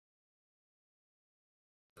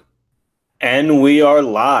And we are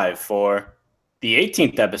live for the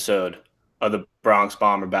 18th episode of the Bronx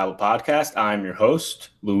Bomber Battle podcast. I'm your host,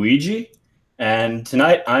 Luigi. And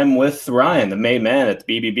tonight I'm with Ryan, the main man at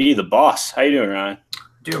the BBB, the boss. How you doing, Ryan?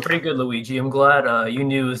 Doing pretty good, Luigi. I'm glad you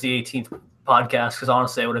knew it was the 18th podcast because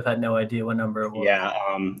honestly, I would have had no idea what number it was. Yeah.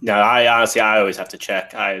 No, I always have to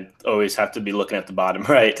check. I always have to be looking at the bottom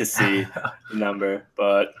right to see the number.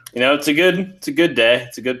 But it's a good day.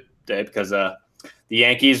 It's a good day because the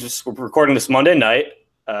Yankees, we're recording this Monday night.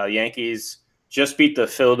 Yankees just beat the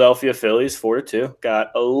Philadelphia Phillies 4-2.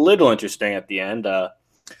 Got a little interesting at the end.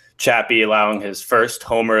 Chappie allowing his first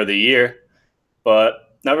homer of the year.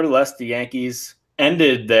 But nevertheless, the Yankees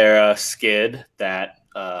ended their skid that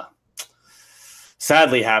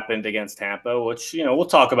sadly happened against Tampa, which, we'll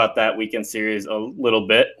talk about that weekend series a little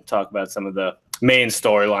bit. Talk about some of the main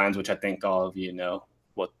storylines, which I think all of you know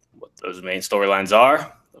what those main storylines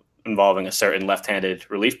are, involving a certain left-handed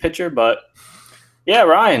relief pitcher. But yeah,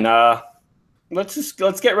 Ryan, let's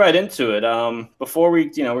get right into it. Before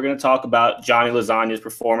we, we're going to talk about Johnny Lasagna's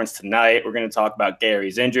performance tonight. We're going to talk about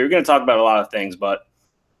Gary's injury. We're going to talk about a lot of things, but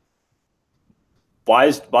why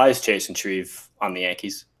is Chasen Shreve on the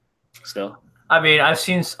Yankees still? I mean, I've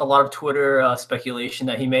seen a lot of Twitter speculation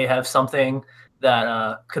that he may have something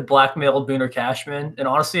that could blackmail Booner Cashman. And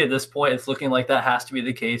honestly, at this point, it's looking like that has to be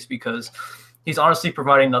the case because he's honestly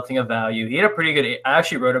providing nothing of value. He had a pretty good – I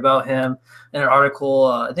actually wrote about him in an article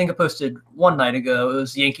I think I posted one night ago. It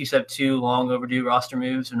was Yankees have two long overdue roster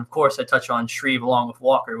moves. And, of course, I touch on Shreve along with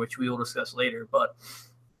Walker, which we will discuss later. But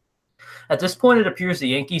at this point, it appears the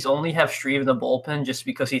Yankees only have Shreve in the bullpen just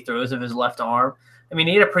because he throws with his left arm. I mean,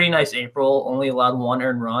 he had a pretty nice April, only allowed one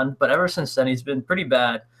earned run, but ever since then, he's been pretty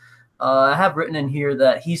bad. I have written in here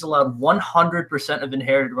that he's allowed 100% of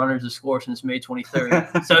inherited runners to score since May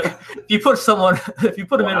 23rd. So if you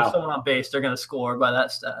put him in with someone on base, they're going to score by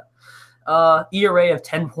that stat. ERA of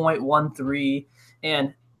 10.13,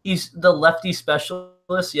 and he's the lefty specialist,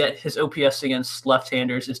 yet his OPS against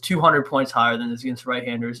left-handers is 200 points higher than his against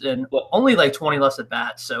right-handers and only like 20 less at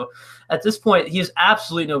bats. So at this point, he has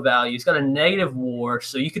absolutely no value. He's got a negative WAR,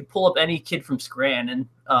 so you could pull up any kid from Scranton.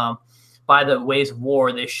 By the ways of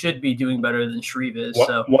WAR, they should be doing better than Shreve is.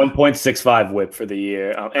 So 1.65 WHIP for the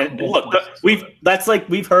year. And look,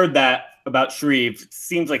 we've heard that about Shreve. It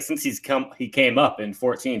seems like since he came up in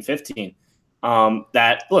 14-15.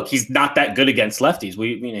 That look, he's not that good against lefties.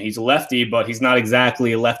 He's a lefty, but he's not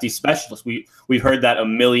exactly a lefty specialist. We've heard that a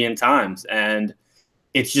million times, and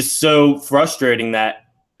it's just so frustrating that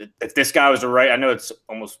if this guy was I know it's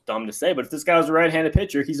almost dumb to say, but if this guy was a right-handed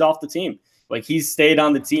pitcher, he's off the team. Like, he's stayed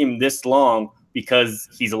on the team this long because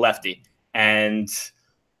he's a lefty, and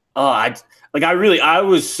I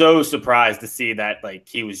was so surprised to see that like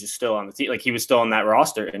he was just still on the team, like he was still on that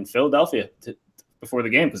roster in Philadelphia before the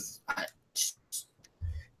game because.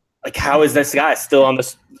 Like, how is this guy still on the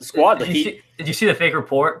squad? Did you see the fake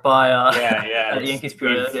report by the Yankees?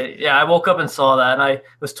 Yeah, I woke up and saw that, and I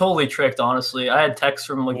was totally tricked, honestly. I had texts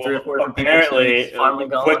from like 3 or 4 different people. Apparently, finally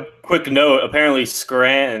gone. Quick note, apparently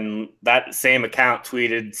Scranton, that same account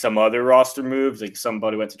tweeted some other roster moves. Like,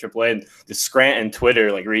 somebody went to AAA, and the Scranton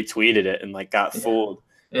Twitter like retweeted it and like got fooled.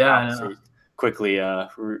 Yeah, I know. Quickly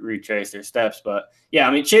retrace their steps. But, yeah,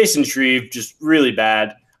 I mean, Chasen Shreve, just really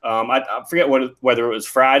bad. I forget whether it was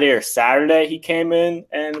Friday or Saturday he came in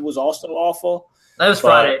and was also awful. That was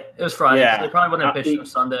Friday. It was Friday. Yeah, so they probably wouldn't have pitched him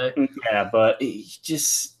Sunday. Yeah, but he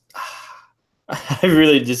just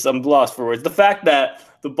I'm lost for words. The fact that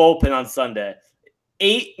the bullpen on Sunday,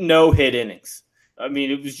 8 no-hit innings. I mean,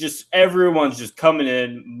 it was just everyone's just coming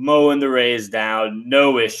in, mowing the Rays down,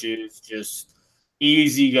 no issues, just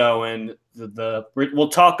easy going. We'll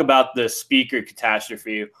talk about the speaker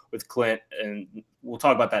catastrophe with Clint, and we'll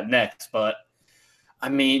talk about that next. But I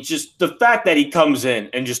mean, just the fact that he comes in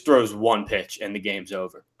and just throws one pitch and the game's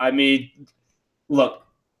over. I mean, look,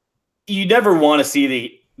 you never want to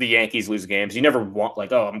see the Yankees lose games. You never want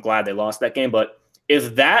like, oh, I'm glad they lost that game. But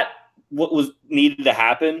if that what was needed to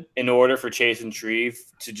happen in order for Chasen Shreve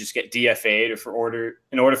to just get DFA'd,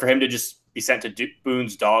 in order for him to just be sent to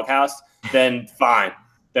Boone's doghouse, then fine.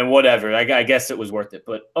 Then whatever. I guess it was worth it.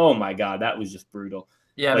 But, oh, my God, that was just brutal.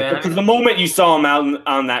 Yeah, man. Because the moment you saw him out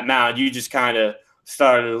on that mound, you just kind of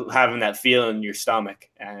started having that feeling in your stomach.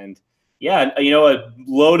 And, yeah, a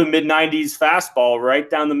low to mid-90s fastball right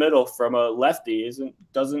down the middle from a lefty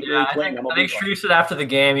doesn't really play. I think Shreve said after the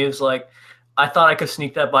game, he was like, I thought I could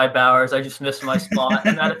sneak that by Bowers. I just missed my spot.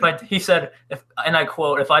 And then he said, and I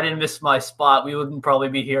quote, if I didn't miss my spot, we wouldn't probably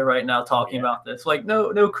be here right now talking about this. Like,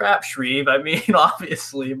 no crap, Shreve. I mean,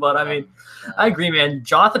 obviously, but I mean, I agree, man.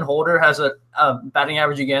 Jonathan Holder has a batting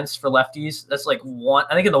average against for lefties. That's like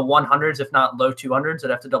I think in the 100s, if not low 200s.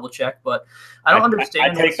 I'd have to double check, but I don't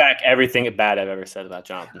understand. I take back everything bad I've ever said about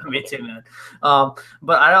Jonathan. Me too, man.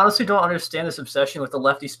 But I honestly don't understand this obsession with the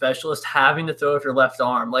lefty specialist having to throw with your left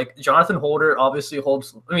arm. Like Jonathan Holder obviously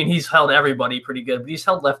holds. I mean, he's held everybody pretty good, but he's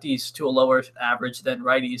held lefties to a lower average than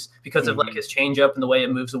righties because of like his changeup and the way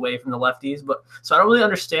it moves away from the lefties. But so I don't really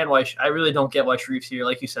understand why. I really don't get why Shreve's here,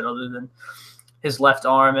 like you said, other than his left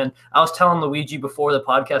arm. And I was telling Luigi before the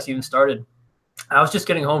podcast even started, I was just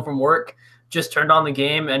getting home from work, just turned on the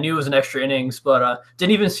game. I knew it was an extra innings, but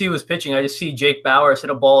didn't even see who was pitching. I just see Jake Bowers hit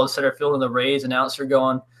a ball in center field in the Rays announcer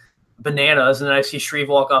going bananas, and then I see Shreve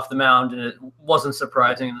walk off the mound, and it wasn't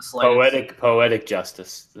surprising in the slightest. Poetic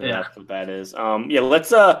justice. Yeah, that's what that is.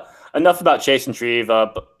 Let's enough about Chase and Shreve.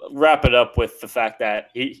 Wrap it up with the fact that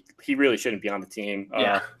he really shouldn't be on the team.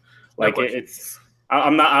 It's. I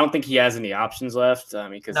don't think he has any options left. I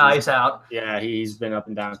mean, because he's out. Yeah, he's been up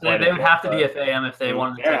and down. So they would have to DFA him if they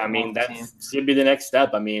wanted to. Yeah, I mean that should be the next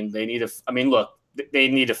step. I mean, they need to. I mean, look, they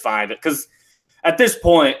need to find it because at this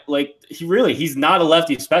point, like he's not a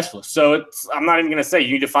lefty specialist. So I'm not even gonna say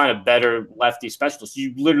you need to find a better lefty specialist.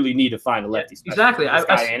 You literally need to find a lefty specialist.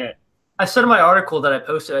 Exactly. I said in my article that I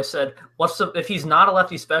posted, I said, if he's not a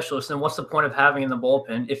lefty specialist, then what's the point of having him in the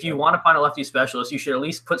bullpen? If you want to find a lefty specialist, you should at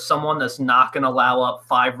least put someone that's not going to allow up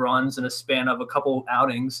 5 runs in a span of a couple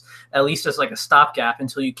outings, at least as like a stopgap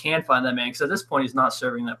until you can find that man. Because at this point, he's not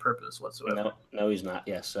serving that purpose whatsoever. No, he's not.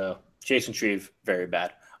 Yeah, so Chase and Shreve, very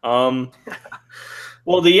bad.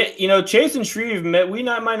 Well, Chase and Shreve, we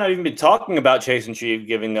might not even be talking about Chase and Shreve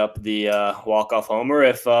giving up the walk-off homer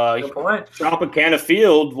if Tropicana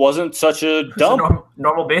Field wasn't such a dump.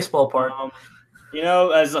 Normal baseball park.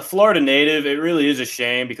 As a Florida native, it really is a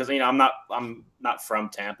shame because I'm not from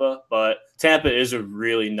Tampa, but Tampa is a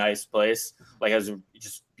really nice place. Like has a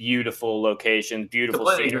just beautiful location, beautiful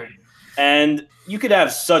scenery, and you could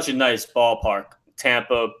have such a nice ballpark,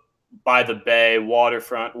 Tampa, by the bay,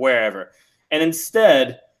 waterfront, wherever. And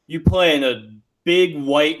instead, you play in a big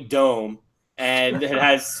white dome, and it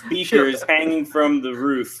has speakers hanging from the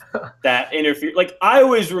roof that interfere. Like I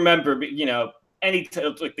always remember, the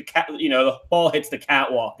ball hits the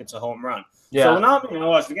catwalk, it's a home run. Yeah. So when I'm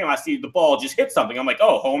watching the game, I see the ball just hit something. I'm like,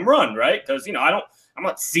 oh, home run, right? Because I'm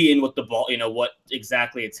not seeing what the ball, what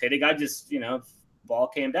exactly it's hitting. I just, ball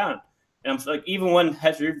came down. And I'm like, even when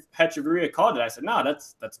Hechavarria called it, I said, no,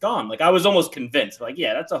 that's gone. Like I was almost convinced, like,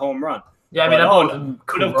 yeah, that's a home run. Yeah, I mean,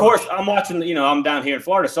 but of course, I'm watching. I'm down here in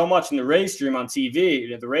Florida, so I'm watching the Rays stream on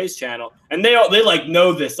TV, the Rays channel, and they like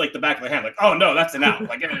know this like the back of their hand. Like, oh no, that's an out.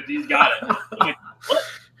 Like, he's got it. Like,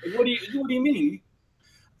 what do you mean?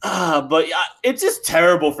 But it's just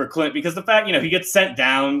terrible for Clint because the fact he gets sent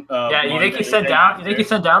down. You think he's sent down? You think he's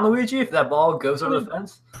sent down, Luigi? If that ball goes over the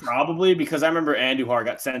fence? Probably because I remember Andujar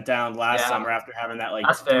got sent down last summer after having that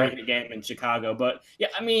game in Chicago. But yeah,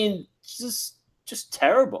 I mean, just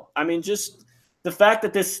terrible. I mean, just the fact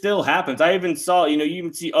that this still happens. I even saw, you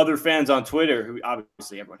even see other fans on Twitter who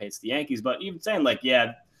obviously everyone hates the Yankees, but even saying like,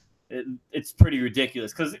 yeah, it's pretty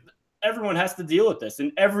ridiculous because everyone has to deal with this.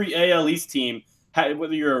 And every AL East team,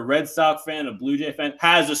 whether you're a Red Sox fan, a Blue Jay fan,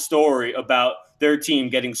 has a story about their team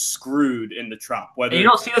getting screwed in the Trop. You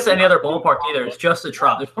don't see this at any other ballpark either. It's just the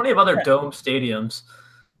Trop. There's plenty of other dome stadiums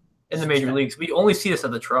in the major leagues. We only see this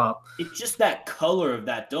at the Trop. It's just that color of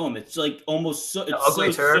that dome. It's like almost so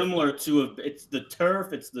similar to it's the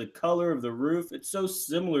turf. It's the color of the roof. It's so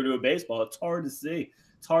similar to a baseball. It's hard to see.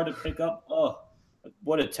 It's hard to pick up. Oh,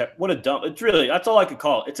 what a dump. It's really, that's all I could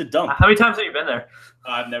call it. It's a dump. How many times have you been there?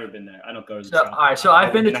 I've never been there. I don't go to the Trop. All right, so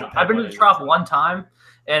I've been to the Trop one time.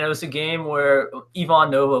 And it was a game where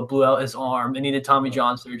Ivan Nova blew out his arm and needed Tommy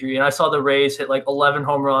John surgery. And I saw the Rays hit like 11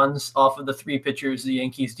 home runs off of the 3 pitchers the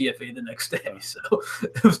Yankees DFA the next day. So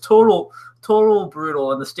it was total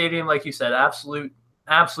brutal. And the stadium, like you said, absolute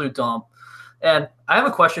dump. And I have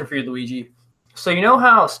a question for you, Luigi. So you know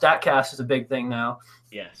how StatCast is a big thing now?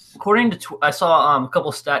 Yes. According to I saw a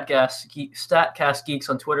couple StatCast geeks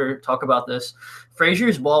on Twitter talk about this.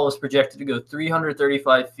 Frazier's ball was projected to go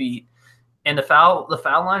 335 feet. And the foul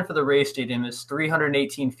line for the Rays Stadium is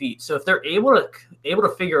 318 feet. So if they're able to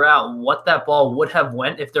figure out what that ball would have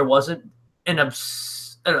went if there wasn't an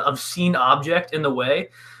obscene object in the way,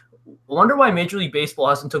 I wonder why Major League Baseball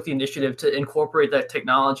hasn't took the initiative to incorporate that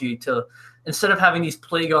technology to, instead of having these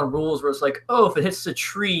playground rules where it's like, oh, if it hits a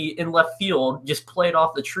tree in left field, just play it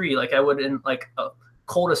off the tree like I would in like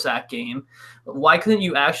cul-de-sac game. Why couldn't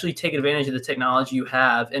you actually take advantage of the technology you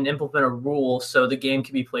have and implement a rule so the game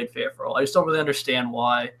can be played fair for all? I just don't really understand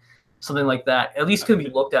why something like that at least could be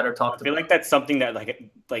looked at or talked I feel about. like that's something that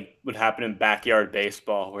like would happen in backyard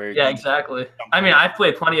baseball where Yeah, exactly. I mean, I've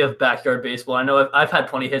played plenty of backyard baseball. I know I've had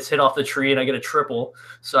plenty of hits hit off the tree and I get a triple.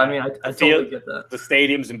 So, I mean, I totally get that. The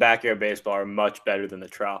stadiums in backyard baseball are much better than the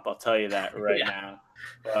Trop. I'll tell you that right now.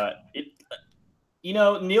 But,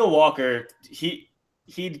 Neil Walker, he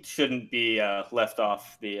shouldn't be left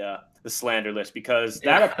off the slander list because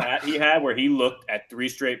that at bat he had where he looked at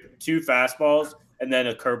two fastballs and then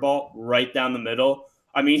a curveball right down the middle.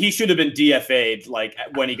 I mean, he should have been DFA'd like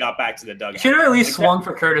when he got back to the dugout. He should have at least swung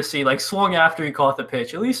for courtesy, like swung after he caught the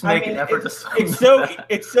pitch. At least make an effort to swing.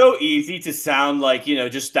 It's so easy to sound like,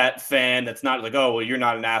 just that fan that's not like, oh, well, you're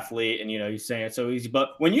not an athlete and, you're saying it's so easy. But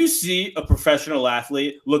when you see a professional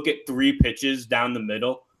athlete look at 3 pitches down the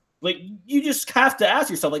middle, like, you just have to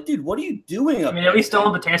ask yourself, like, dude, what are you doing up there? At least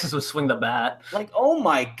Dylan Betances would swing the bat. Like, oh,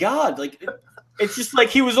 my God. Like, it's just like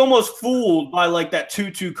he was almost fooled by, like, that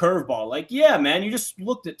 2-2 curveball. Like, yeah, man, you just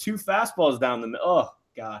looked at 2 fastballs down the middle. Oh,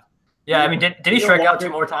 God. Yeah, I mean, did he strike out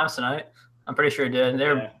 2 more times tonight? I'm pretty sure he did.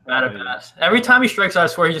 They're bad at bats. Every time he strikes out, I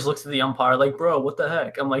swear he just looks at the umpire like, bro, what the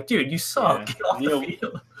heck? I'm like, dude, you suck. Yeah. Get off the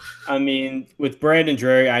field. I mean, with Brandon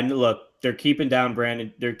Drury, look, they're keeping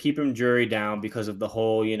Drury down because of the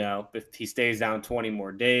whole, if he stays down 20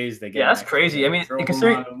 more days, they get. Yeah, that's crazy. I mean, do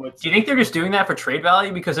you think they're just doing that for trade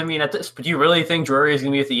value? Because I mean, do you really think Drury is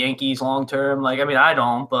going to be with the Yankees long term? Like, I mean, I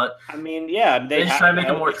don't, but I mean, yeah, they just try to make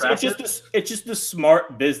him more attractive. It's just a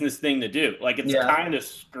smart business thing to do. Like, it's kind of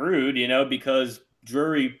screwed, because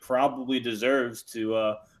Drury probably deserves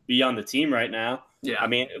to be on the team right now. Yeah, I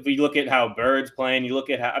mean, if we look at how Bird's playing,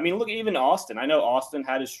 look at even Austin. I know Austin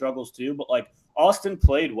had his struggles too, but like Austin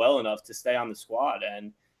played well enough to stay on the squad,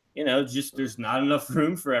 and just there's not enough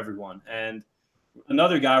room for everyone. And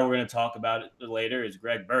another guy we're going to talk about later is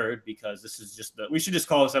Greg Bird, because this is just we should just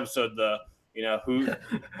call this episode who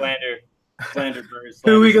slander Bird.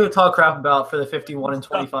 Who are we going to talk crap about for the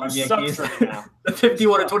 51-25 Yankees? Right the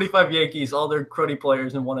 51-25 Yankees, all their cruddy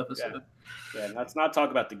players in one episode. Yeah, let's not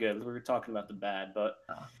talk about the good. We're talking about the bad, but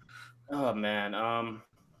oh man,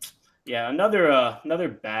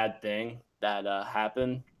 another bad thing that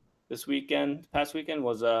happened this past weekend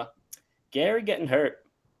was Gary getting hurt.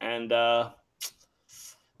 And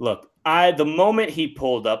look, the moment he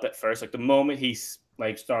pulled up at first, like the moment he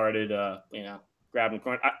started grabbing the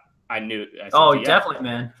corner, I knew it. Definitely,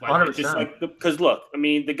 man. 100%. Because look, I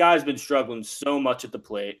mean, the guy's been struggling so much at the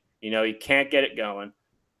plate. He can't get it going.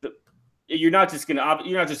 You're not just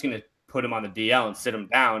gonna put him on the DL and sit him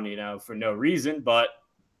down, for no reason. But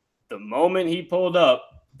the moment he pulled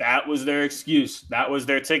up, that was their excuse. That was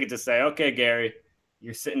their ticket to say, okay, Gary,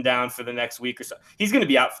 you're sitting down for the next week or so. He's going to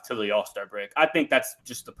be out till the All-Star break. I think that's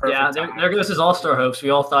just the perfect time. There goes his All-Star hopes. We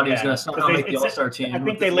all thought he was going to somehow make the All-Star team. I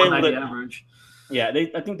think they labeled it average. Yeah,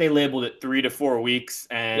 I think they labeled it 3 to 4 weeks,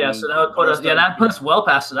 and so that would put us. Yeah, that puts us well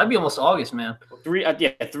past it. That'd be almost August, man. 3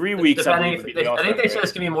 weeks. I think they said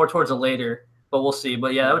it's going to be more towards a later, but we'll see.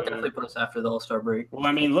 But yeah, that would definitely put us after the All-Star break. Well,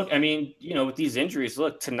 I mean, with these injuries,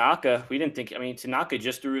 look, Tanaka. We didn't think. I mean, Tanaka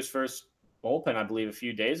just threw his first bullpen, I believe, a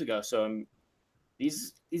few days ago. So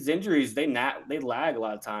these injuries, they lag a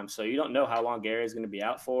lot of times. So you don't know how long Gary is going to be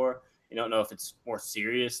out for. You don't know if it's more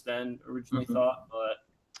serious than originally thought, but.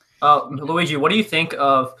 Luigi, what do you think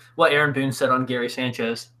of what Aaron Boone said on Gary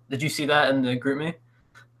Sanchez? Did you see that in the group me?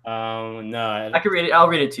 No. I can read it. I'll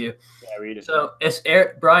read it to you. Yeah, read it. So it's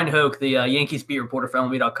Brian Hoke, the Yankees beat reporter for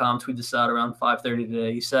MLB.com, tweeted this out around 5:30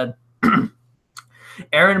 today. He said,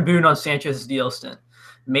 Aaron Boone on Sanchez's DL stint.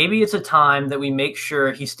 Maybe it's a time that we make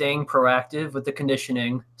sure he's staying proactive with the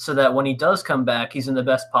conditioning so that when he does come back, he's in the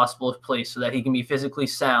best possible place so that he can be physically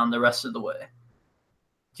sound the rest of the way.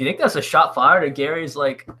 Do you think that's a shot fired at Gary's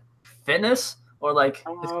fitness or his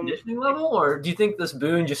conditioning level, or do you think this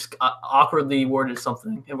Boone just awkwardly worded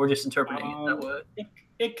something and we're just interpreting it that way?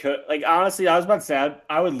 It could. Honestly, I was about to say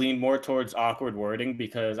I would lean more towards awkward wording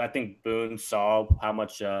because I think Boone saw how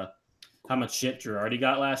much shit Girardi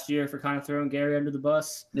got last year for kind of throwing Gary under the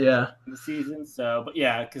bus. Yeah, in the season. So, but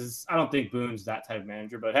yeah, because I don't think Boone's that type of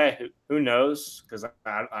manager. But hey, who knows? Because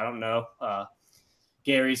I don't know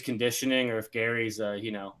Gary's conditioning or if Gary's a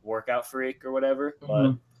workout freak or whatever.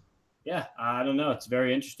 But yeah, I don't know. It's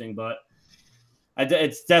very interesting, but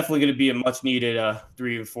it's definitely going to be a much needed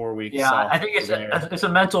 3 or 4 weeks. Yeah, I think it's a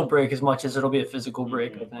mental break as much as it'll be a physical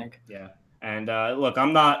break. I think. Yeah, and look,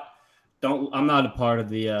 I'm not a part of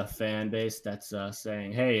the fan base that's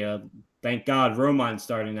saying, hey, thank God Roman's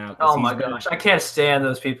starting now. Oh my gosh, I can't stand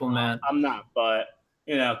those people, man. I'm not, but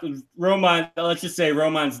You know, Romine, let's just say I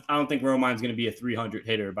don't think Romine's going to be a 300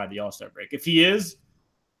 hitter by the All-Star break. If he is,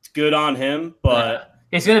 it's good on him, but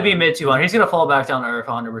he's going to be mid 200. He's going to fall back down to earth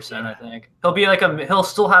 100%, I think. He'll be he'll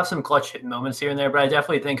still have some clutch hit moments here and there, but I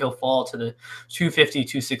definitely think he'll fall to the 250,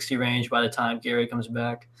 260 range by the time Gary comes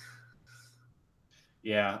back.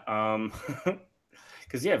 Yeah.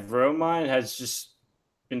 Because, Romine has just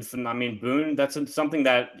been – I mean, Boone, that's something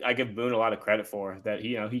that I give Boone a lot of credit for, that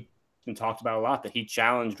he been talked about a lot, that he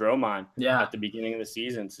challenged Romine at the beginning of the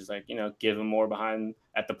season. So it's like, give him more behind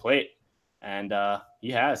at the plate. And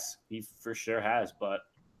he for sure has. But,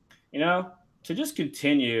 to just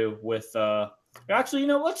continue with actually,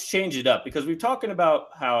 let's change it up, because we're talking about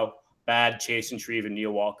how bad Chase and Shreve and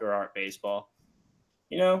Neil Walker are at baseball.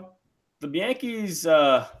 The Yankees,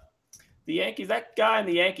 that guy in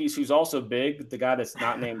the Yankees who's also big, the guy that's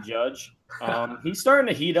not named Judge, he's starting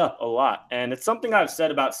to heat up a lot. And it's something I've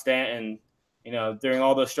said about Stanton, during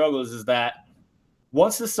all those struggles, is that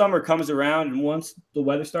once the summer comes around and once the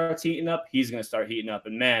weather starts heating up, he's going to start heating up.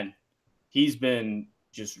 And, man, he's been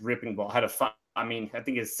just ripping ball. I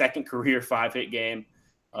think his second career 5-hit game.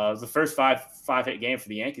 It was the first five-hit game for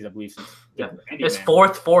the Yankees, I believe. His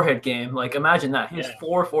fourth 4-hit game. Like, imagine that. He has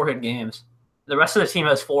 4 4-hit games. The rest of the team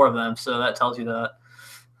has 4 of them, so that tells you that.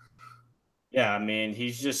 Yeah, I mean,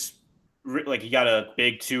 he's just he got a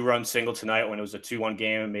big 2-run single tonight when it was a 2-1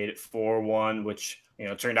 game and made it 4-1, which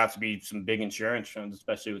turned out to be some big insurance runs,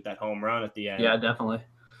 especially with that home run at the end. Yeah, definitely.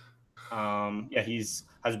 He's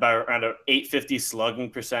has about around an 850 slugging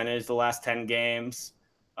percentage the last 10 games,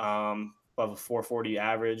 above a 440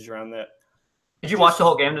 average around that. Did you watch the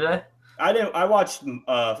whole game today? I didn't. I watched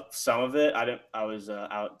some of it. I was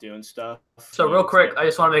out doing stuff. So real quick, I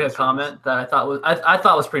just want to make a comment that I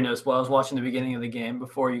thought was pretty noticeable. I was watching the beginning of the game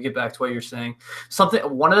before you get back to what you're saying.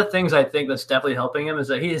 One of the things I think that's definitely helping him is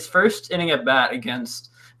that his first inning at bat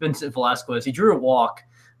against Vincent Velasquez, he drew a walk.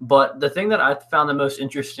 But the thing that I found the most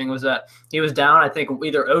interesting was that he was down, I think,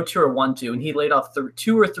 either 0-2 or 1-2, and he laid off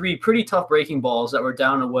 2 or 3 pretty tough breaking balls that were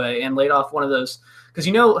down away and laid off one of those. Because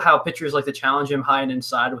you know how pitchers like to challenge him high and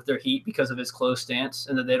inside with their heat because of his close stance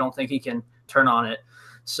and that they don't think he can turn on it.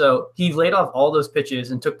 So he laid off all those pitches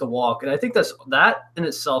and took the walk. And I think that in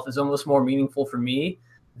itself is almost more meaningful for me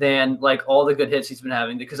than like all the good hits he's been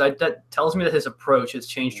having, because that tells me that his approach has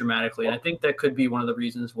changed dramatically. And I think that could be one of the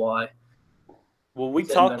reasons why. Well, we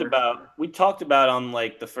talked about on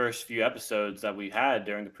like the first few episodes that we had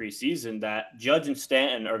during the preseason that Judge and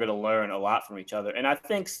Stanton are going to learn a lot from each other. And I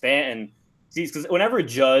think Stanton sees, because whenever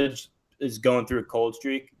Judge is going through a cold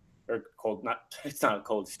streak, it's not a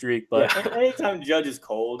cold streak, but anytime Judge is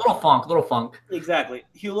cold, little funk. Exactly.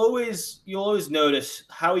 You'll always notice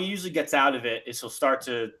how he usually gets out of it is he'll start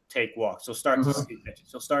to take walks. He'll start to see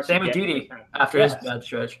pitches. He'll start Same with Didi after his bad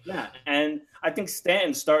stretch. Yeah, and I think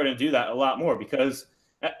Stanton's starting to do that a lot more because,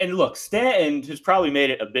 and look, Stanton has probably made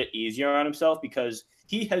it a bit easier on himself because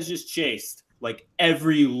he has just chased like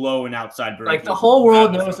every low and outside breaking. Like the whole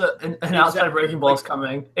world knows that an outside breaking ball is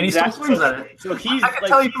coming, and he still swings at it. So I can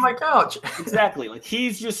tell you from my couch. Exactly. Like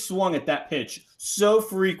he's just swung at that pitch so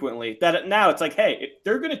frequently that now it's like, hey,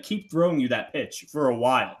 they're going to keep throwing you that pitch for a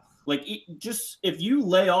while. Like just if you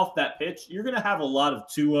lay off that pitch, you're going to have a lot of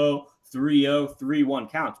 2-0, 3-0,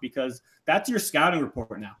 3-1 counts because that's your scouting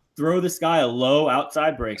report now. Throw this guy a low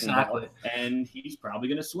outside breaking ball, and he's probably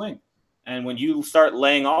going to swing. And when you start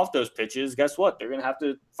laying off those pitches, guess what? They're going to have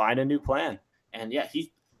to find a new plan. And yeah,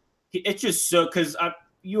 it's just so because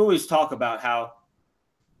you always talk about how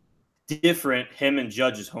different him and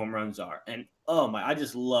Judge's home runs are. And oh my, I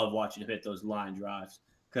just love watching him hit those line drives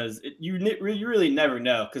because you really never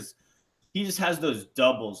know because he just has those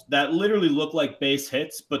doubles that literally look like base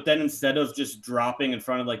hits, but then instead of just dropping in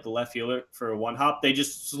front of like the left fielder for a one hop, they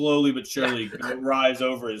just slowly but surely rise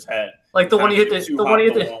over his head. Like the one he hit the one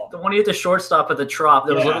he hit the shortstop at the Trop.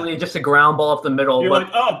 That was literally just a ground ball up the middle. You're like,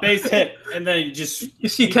 oh, base hit, and then you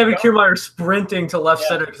see Kevin Kiermaier sprinting to left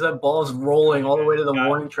center because that ball is rolling all the way to the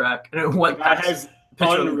warning track, and it went past. Has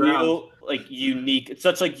unreal, like unique. It's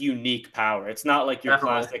such like unique power. It's not like your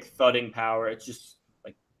classic thudding power. It's just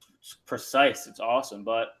precise. It's awesome.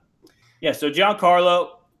 But yeah, so Giancarlo,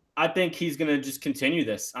 I think he's going to just continue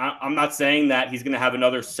this. I'm not saying that he's going to have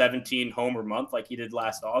another 17 homer month like he did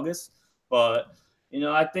last August, but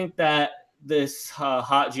I think that this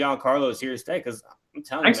hot Giancarlo is here to stay because I'm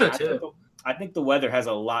telling you, so too. I think the weather has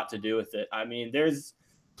a lot to do with it. I mean, there's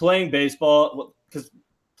playing baseball in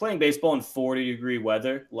 40-degree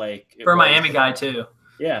weather, like for a Miami guy too.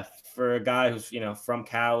 Yeah, for a guy who's from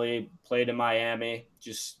Cali, played in Miami,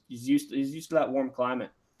 just he's used to that warm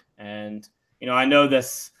climate. And I know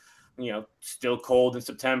this. still cold in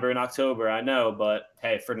September and October, I know. But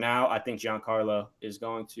hey, for now, I think Giancarlo is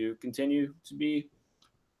going to continue to be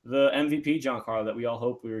the MVP Giancarlo that we all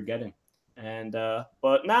hope we were getting. And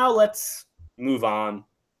but now let's move on.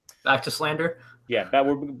 Back to slander. Yeah,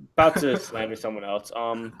 we're about to slander someone else.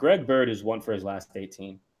 Greg Bird is 1 for his last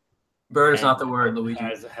 18. Bird is not the word, Luigi.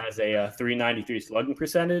 Has a 393 slugging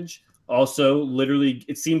percentage. Also, literally,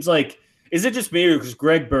 it seems like, is it just me or is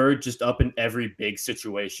Greg Bird just up in every big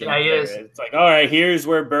situation? Yeah, he is. It's like, all right, here's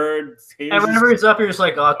where Bird. And whenever he's up, you're just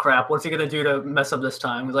like, oh crap, what's he gonna do to mess up this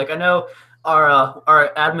time? He's like, I know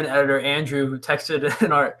our admin editor Andrew, who texted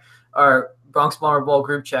in our Bronx Bomber Ball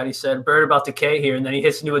group chat, he said Bird about to K here, and then he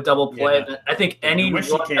hits into a double play. Yeah. I think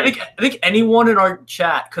anyone in our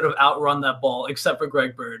chat could have outrun that ball except for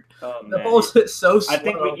Greg Bird. Oh, the ball's hit so slow. I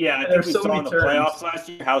think we saw in the playoffs last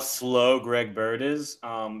year how slow Greg Bird is.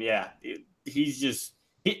 He's just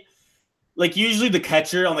like usually the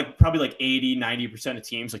catcher on probably 80-90% of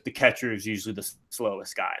teams, like the catcher is usually the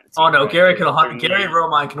slowest guy. Oh no, right? Gary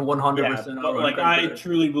Romine can 100%. Yeah, but I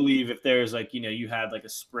truly believe if there's you had a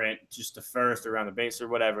sprint just to first around the base or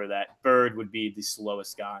whatever, that Bird would be the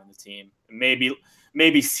slowest guy on the team. Maybe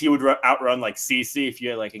he would outrun CC if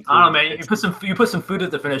you had I don't know, man. You put some food at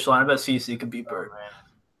the finish line. I bet CC could beat Bird.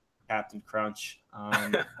 Captain Crunch.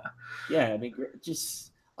 Yeah, I mean,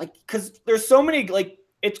 just because there's so many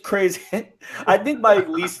it's crazy. I think my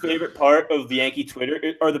least favorite part of the Yankee Twitter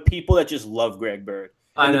are the people that just love Greg Bird.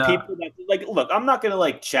 And the people that look, I'm not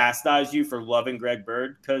gonna chastise you for loving Greg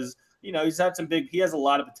Bird because he's had he has a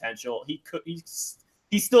lot of potential.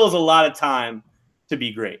 He still has a lot of time to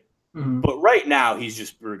be great. Mm-hmm. But right now he's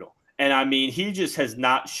just brutal. And I mean, he just has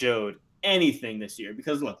not showed anything this year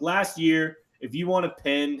because look, last year, if you want to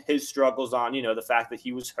pin his struggles on, the fact that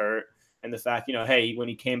he was hurt, and the fact, hey, when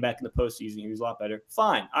he came back in the postseason, he was a lot better.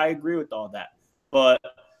 Fine. I agree with all that. But,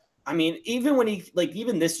 I mean, even when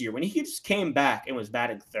even this year, when he just came back and was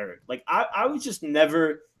batting third, I was just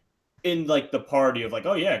never in, the party of,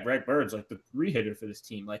 oh, yeah, Greg Bird's, the three-hitter for this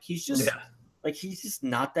team. He's just, he's just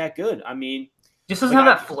not that good. I mean. Just doesn't have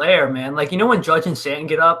that flair, man. When Judge and Stanton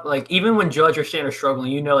get up, even when Judge or Stanton are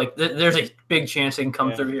struggling, there's a big chance they can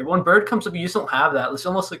come through here. When Bird comes up, you just don't have that. It's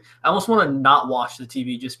almost I almost want to not watch the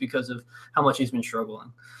TV just because of how much he's been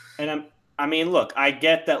struggling. And I mean, look, I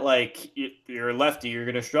get that you're a lefty, you're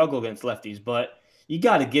going to struggle against lefties, but you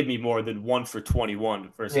got to give me more than 1 for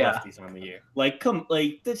 21 versus lefties on the year.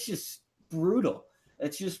 That's just brutal.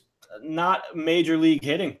 It's just not major league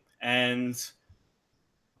hitting. And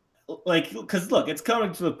because look, it's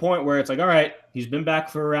coming to the point where it's all right, he's been back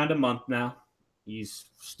for around a month now. He's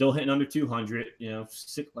still hitting under 200,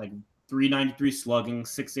 393 slugging,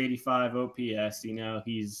 685 OPS.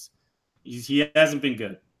 He hasn't been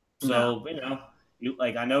good. So,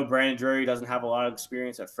 I know Brandon Drury doesn't have a lot of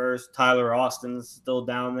experience at first. Tyler Austin's still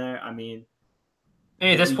down there. I mean,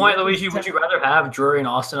 at this point, Luigi, would you rather have Drury and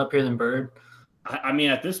Austin up here than Bird? I mean,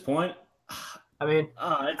 at this point, it's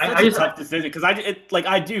a tough decision because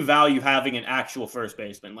I do value having an actual first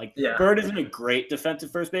baseman. Bird isn't a great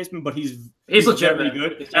defensive first baseman, but he's legitimate.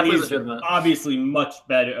 Good. He's legitimate. Obviously a much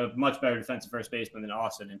better defensive first baseman than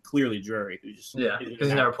Austin, and clearly Drury, who just because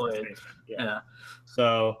he's never played. Yeah.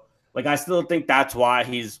 So I still think that's why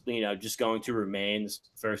he's just going to remain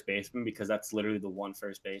first baseman because that's literally the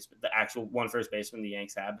actual one first baseman the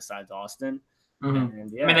Yanks have besides Austin.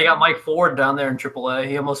 Mm-hmm. And, they got Mike Ford down there in AAA.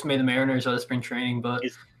 He almost made the Mariners out of spring training, but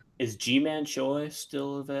is G-Man Choi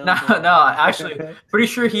still available? No, actually, pretty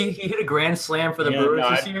sure he hit a grand slam for the Brewers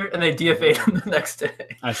this year, and they DFA'd him the next day.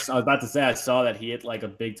 I was about to say I saw that he hit a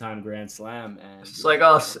big time grand slam, and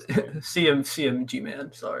it's see him,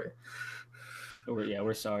 G-Man. Sorry.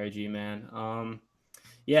 We're sorry, G-Man.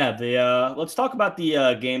 Let's talk about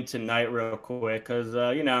the game tonight real quick because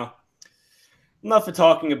enough of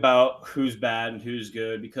talking about who's bad and who's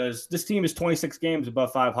good because this team is 26 games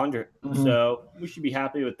above 500. Mm-hmm. So we should be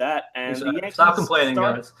happy with that. And the Yankees stop complaining,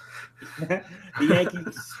 guys. The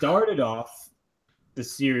Yankees started off the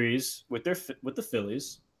series with the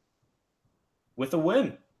Phillies with a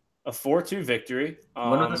win, a 4-2 victory.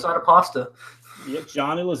 Win on the side of pasta. Yeah,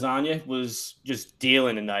 Johnny Lasagna was just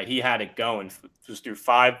dealing tonight. He had it going. Just through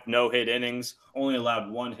 5 no-hit innings, only allowed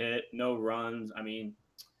 1 hit, no runs. I mean,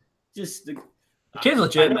 just the kid's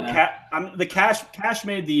legit, man. The Cash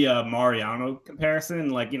made the Mariano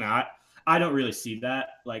comparison. I don't really see that.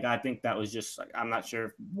 I think that was just I'm not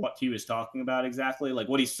sure what he was talking about exactly.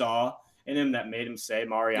 What he saw in him that made him say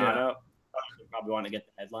Mariano. Yeah. Probably want to get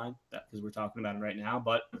the headline because we're talking about him right now.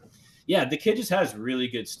 But yeah, the kid just has really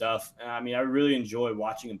good stuff. I mean, I really enjoy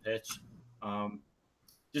watching him pitch.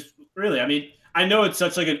 just really, I mean, I know it's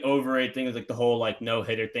such like an overrated thing, like the whole like no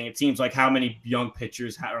hitter thing. It seems like how many young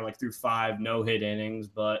pitchers are like through 5 no hit innings,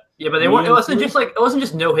 but Yeah, but I they weren't. It mean, wasn't just like it wasn't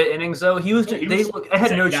just no hit innings though. He was. yeah, Just, they look. They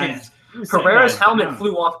had no chance. Herrera's helmet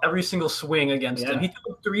flew off every single swing against him. He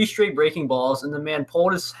took 3 straight breaking balls, and the man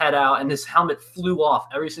pulled his head out, and his helmet flew off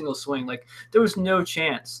every single swing. Like there was no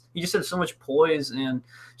chance. He just had so much poise and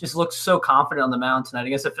just looked so confident on the mound tonight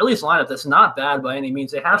against the Phillies lineup. That's not bad by any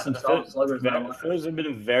means. They have some solid sluggers. The Phillies have been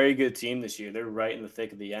a very good team this year. They're right in the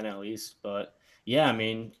thick of the NL East. But yeah, I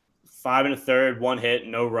mean, 5 1/3, 1 hit,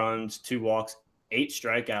 no runs, 2 walks, 8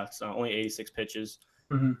 strikeouts, only 86 pitches.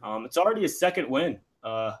 Mm-hmm. It's already his second win.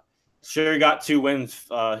 Sure got 2 wins.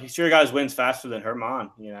 He sure got his wins faster than Herman,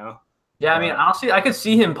 you know. Yeah, I mean, honestly, I could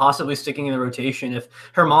see him possibly sticking in the rotation if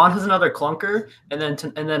Herman has another clunker, and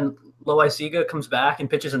then Loaiziga comes back and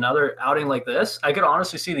pitches another outing like this. I could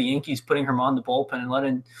honestly see the Yankees putting Herman in the bullpen and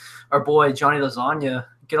letting our boy Johnny Lasagna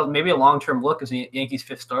get maybe a long-term look as the Yankees'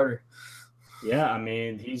 5th starter. Yeah, I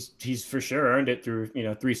mean, he's for sure earned it through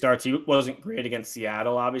 3 starts. He wasn't great against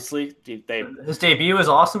Seattle, obviously. His debut was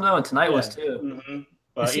awesome though, and tonight was too. Mm-hmm.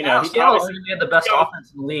 But Seattle had the best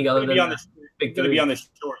offense in the league, other than he's going to be on the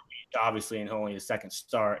short league, obviously, and only his 2nd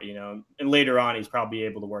start. And later on, he's probably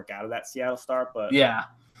able to work out of that Seattle start. But yeah,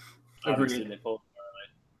 obviously they pulled early.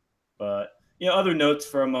 But other notes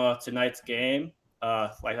from tonight's game,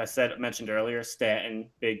 like I mentioned earlier, Stanton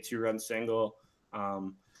big 2-run single.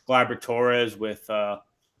 Gleyber Torres with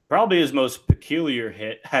probably his most peculiar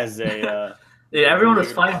hit has a. Yeah, everyone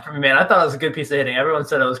was fighting for me, man. I thought it was a good piece of hitting. Everyone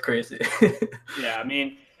said it was crazy. Yeah, I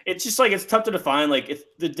mean, it's just like it's tough to define. Like,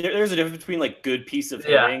 there's a difference between like good piece of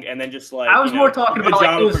hitting and then just like I was more talking about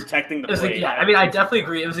job of protecting the plate. I mean, I definitely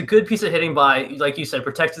agree. It was a good piece of hitting by, like you said,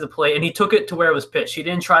 protected the plate, and he took it to where it was pitched. He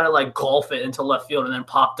didn't try to like golf it into left field and then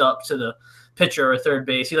popped up to the pitcher or third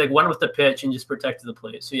base. He like went with the pitch and just protected the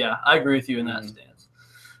plate. So yeah, I agree with you in that stance.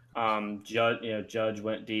 Judge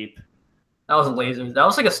went deep. That was a laser. That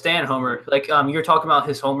was like a Stan homer. Like you were talking about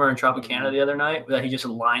his homer in Tropicana the other night, that he just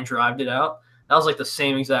line drived it out. That was like the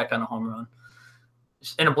same exact kind of home run,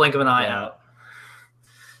 just in a blink of an eye out.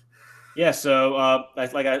 Yeah. So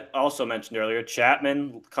like I also mentioned earlier,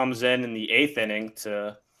 Chapman comes in the 8th inning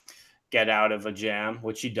to get out of a jam,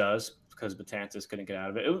 which he does because Betances couldn't get out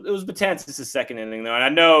of it. It was Betances' 2nd inning though, and I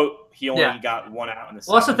know he only got 1 out in the 7th.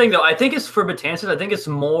 Well, that's the thing though. I think it's for Betances. I think it's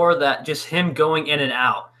more that just him going in and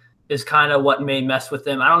out is kind of what may mess with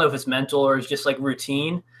him. I don't know if it's mental or it's just like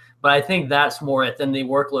routine, but I think that's more it than the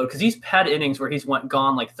workload, because he's had innings where he's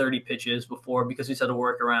gone like 30 pitches before because he's had to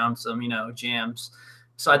work around some, jams.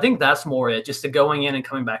 So I think that's more it, just the going in and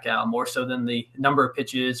coming back out more so than the number of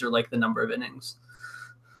pitches or like the number of innings.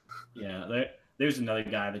 Yeah, there's another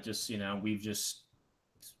guy that just, we've just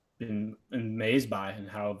been amazed by and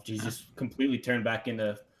how he's just completely turned back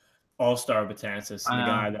into all-star Betances, the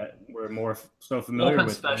guy that we're more so familiar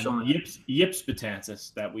with. Yips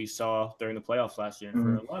Betances that we saw during the playoffs last year and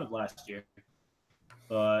for a lot of last year.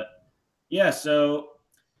 But yeah, so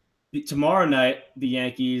tomorrow night the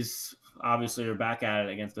Yankees obviously are back at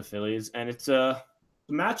it against the Phillies, and it's a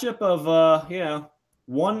matchup of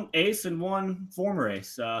one ace and one former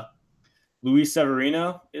ace. Luis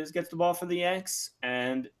Severino gets the ball for the Yanks,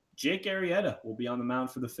 and Jake Arrieta will be on the mound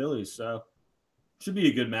for the Phillies. So should be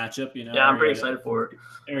a good matchup, Yeah, I'm pretty excited for it.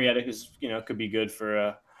 Arrieta is, could be good for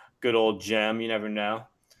a good old gem. You never know.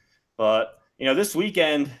 But, this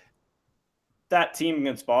weekend, that team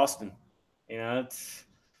against Boston, it's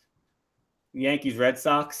Yankees, Red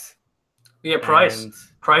Sox. Yeah, Price and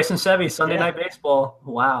Sevy, Sunday Night Baseball.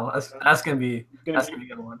 Wow, that's gonna be a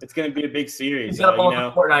good one. It's gonna be a big series. He's got a ball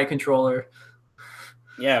the Fortnite controller.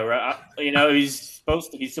 Yeah, right. He's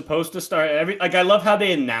supposed to start I love how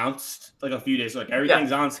they announced like a few days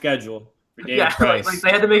everything's on schedule for David Price. Like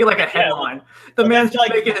they had to make it like a headline. The man's just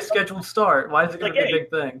making a scheduled start. Why is it gonna be a big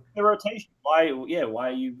thing? The rotation. Why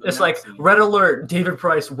are you? It's like red alert. David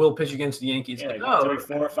Price will pitch against the Yankees. Yeah,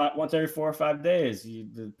 once every 4 or 5 days,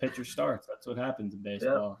 the pitcher starts. That's what happens in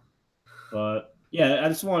baseball. Yeah. But yeah, I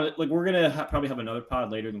just want to we're gonna probably have another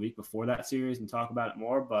pod later in the week before that series and talk about it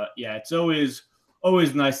more. But yeah, it's always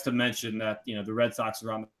nice to mention that the Red Sox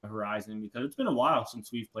are on the horizon, because it's been a while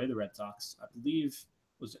since we've played the Red Sox. I believe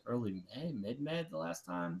was it early May, mid-May the last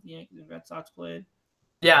time the Yankees and Red Sox played.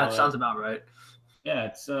 Yeah, it sounds about right. Yeah,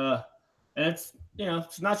 it's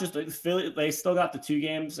it's not just Philly. They still got the 2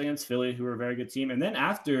 games against Philly, who are a very good team, and then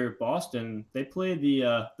after Boston, they played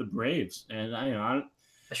the Braves, and I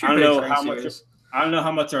don't know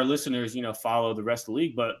how much our listeners follow the rest of the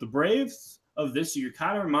league, but the Braves of this year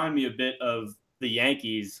kind of remind me a bit of the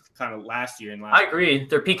Yankees kind of last year. I agree.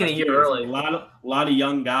 They're peaking a year early. A lot of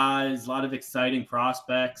young guys, a lot of exciting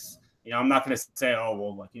prospects. I'm not going to say, oh,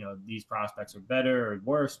 well, these prospects are better or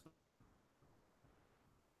worse.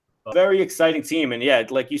 A very exciting team. And, yeah,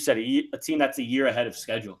 like you said, a team that's a year ahead of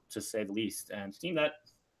schedule, to say the least. And a team that,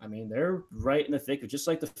 they're right in the thick of, just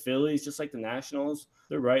like the Phillies, just like the Nationals,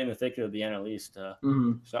 they're right in the thick of the NL East.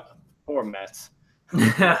 So, poor Mets.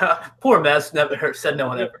 Poor Mets, never said no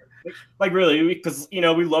one ever. Like, really, because, we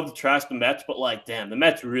love to trash the Mets, but, like, damn, the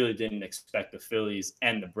Mets really didn't expect the Phillies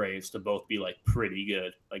and the Braves to both be, like, pretty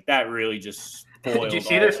good. Like, that really just spoiled. Did you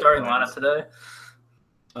see their starting lineup today?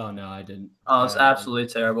 Oh, no, I didn't. Oh, it's absolutely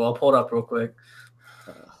terrible. I'll pull it up real quick.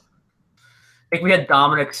 I think we had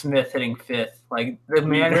Dominic Smith hitting fifth. Like, the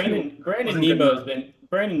man. Brandon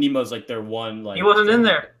Nemo's like their one. Like, he wasn't in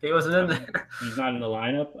there. He's not in the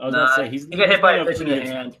lineup. I was gonna say he got hit by a pitch in the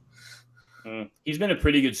hand. He's been a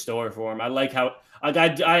pretty good story for him. I like how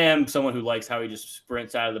I am someone who likes how he just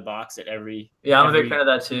sprints out of the box at every. Yeah, I'm a big fan of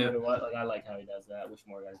that too. I like how he does that. I wish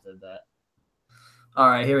more guys did that. All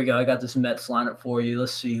right, here we go. I got this Mets lineup for you.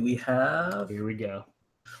 Let's see. Here we go.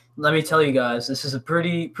 Let me tell you guys, this is a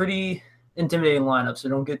pretty intimidating lineup, so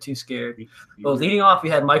don't get too scared. Well, leading off, we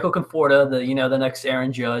had Michael Conforto, the next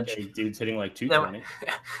Aaron Judge. Okay, dude's hitting like 220.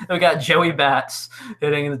 We got Joey Bats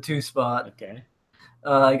hitting in the 2 spot. Okay.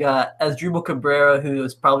 I got Asdrubal Cabrera, who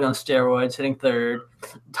is probably on steroids, hitting 3rd.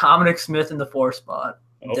 Dominic Smith in the 4 spot.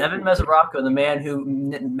 Oh. Devin Mesoraco, the man who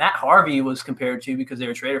Matt Harvey was compared to because they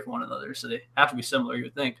were traded for one another, so they have to be similar, you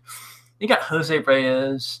would think. You got Jose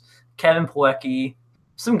Reyes, Kevin Plawecki,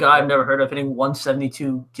 some guy I've never heard of hitting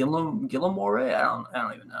 172, Gilmore. I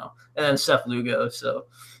don't even know. And then Seth Lugo, so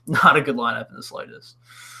not a good lineup in the slightest.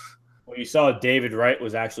 Well, you saw David Wright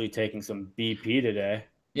was actually taking some BP today.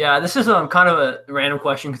 Yeah, this is kind of a random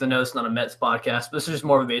question because I know it's not a Mets podcast, but this is just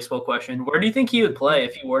more of a baseball question. Where do you think he would play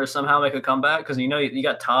if he were to somehow make a comeback? Because you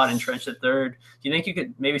got Todd entrenched at 3rd. Do you think you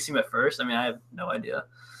could maybe see him at 1st? I have no idea.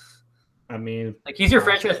 Like, he's your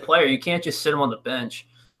franchise player. You can't just sit him on the bench.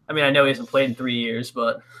 I know he hasn't played in 3 years,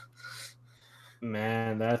 but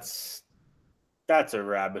man, that's a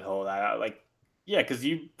rabbit hole. Because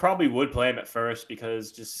you probably would play him at 1st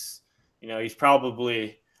because just he's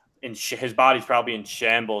probably. His body's probably in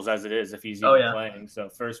shambles as it is if he's even playing. So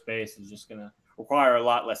first base is just going to require a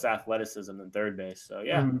lot less athleticism than third base. So,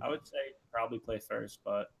 yeah, I would say probably play 1st.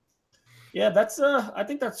 But, yeah, that's I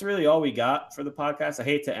think that's really all we got for the podcast. I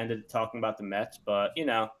hate to end it talking about the Mets, but,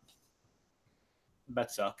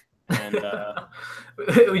 Mets suck. And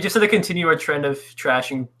we just had to continue our trend of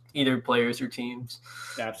trashing either players or teams.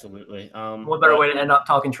 Absolutely. What better way to end up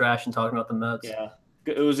talking trash and talking about the Mets? Yeah.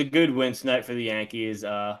 It was a good win tonight for the Yankees.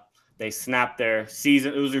 They snapped their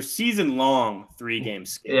season. It was their season-long 3-game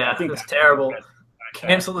skid. Yeah, I think it's terrible.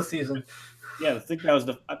 Cancel the season. Yeah,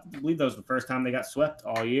 I believe that was the first time they got swept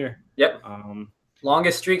all year. Yep.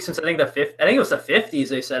 Longest streak since I think it was the 50s.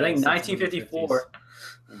 They said. I think 1954.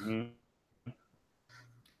 Mm-hmm.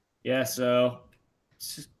 Yeah, so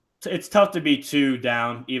it's tough to be 2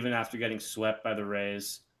 down even after getting swept by the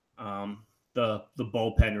Rays. The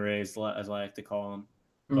bullpen Rays, as I like to call them.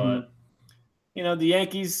 But the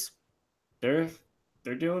Yankees. They're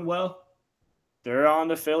doing well. They're on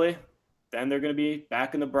to Philly. Then they're going to be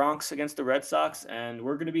back in the Bronx against the Red Sox, and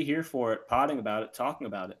we're going to be here for it, potting about it, talking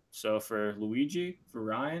about it. So for Luigi, for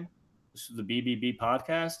Ryan, this is the BBB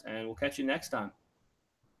podcast, and we'll catch you next time.